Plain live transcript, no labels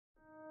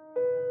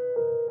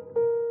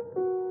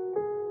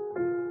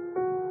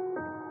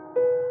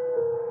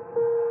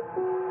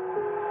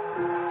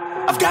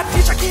I've got an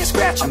itch I can't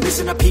scratch, I'm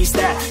missing a piece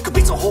that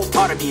completes a whole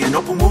part of me, an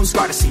open wound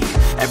scar to see.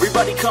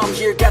 Everybody come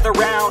here, gather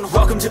round,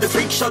 welcome to the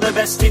freak show, the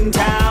best in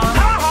town.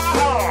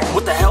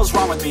 What the hell's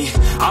wrong with me?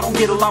 I don't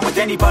get along with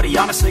anybody,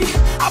 honestly.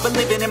 I've been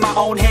living in my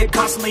own head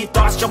constantly,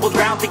 thoughts jumbled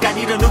around, think I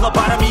need a new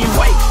lobotomy.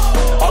 Wait,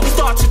 all these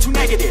thoughts are too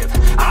negative,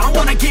 I don't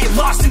wanna get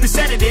lost in the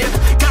sedative.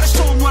 Gotta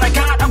show them what I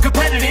got, I'm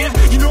competitive.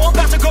 You know I'm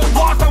about to go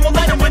off, I won't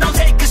let them win, I'll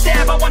take a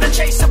stab. I wanna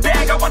chase a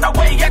bag, I wanna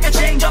weigh, I can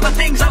change all the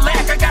things I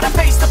lack. I gotta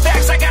face the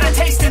facts, I gotta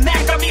taste and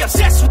that. Got me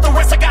obsessed with the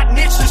rest, I got an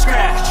itch to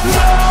scratch.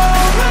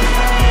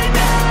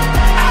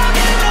 I'll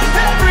give up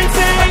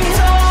everything.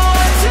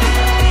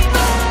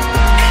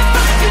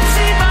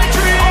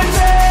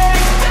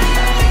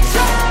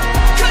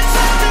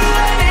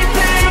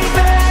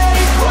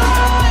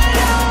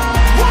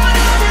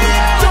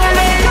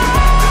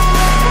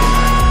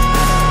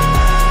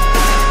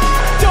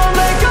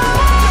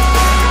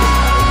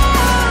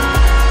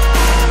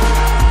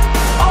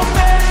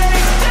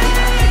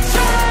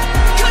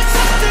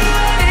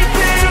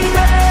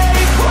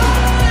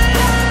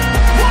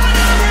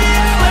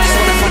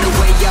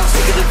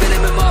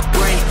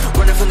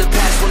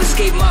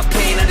 My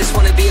pain, I just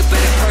wanna be a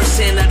better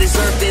person. I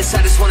deserve this,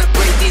 I just wanna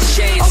break these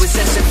chains. Always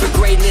asking for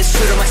greatness,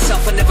 true to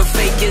myself, I never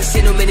fake it.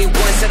 Seen too many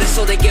ones that are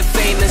so they get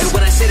famous. And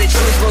when I say the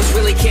truth, most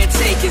really can't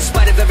take it. In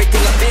spite of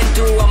everything I've been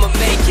through, I'ma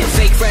make it.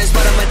 Fake friends,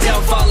 but on my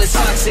downfall is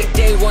toxic.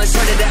 Day ones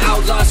turn into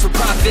outlaws for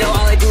profit.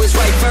 All I do is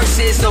write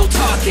verses, no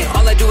talking.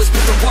 All I do is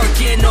put the work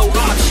in, no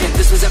option.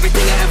 This was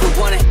everything I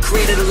ever wanted.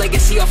 Created a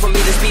legacy off of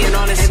me, just being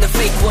honest. And the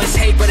fake ones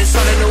hate, but it's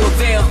all to no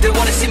avail. They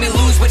wanna see me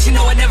lose, but you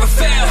know I never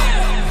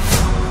fail.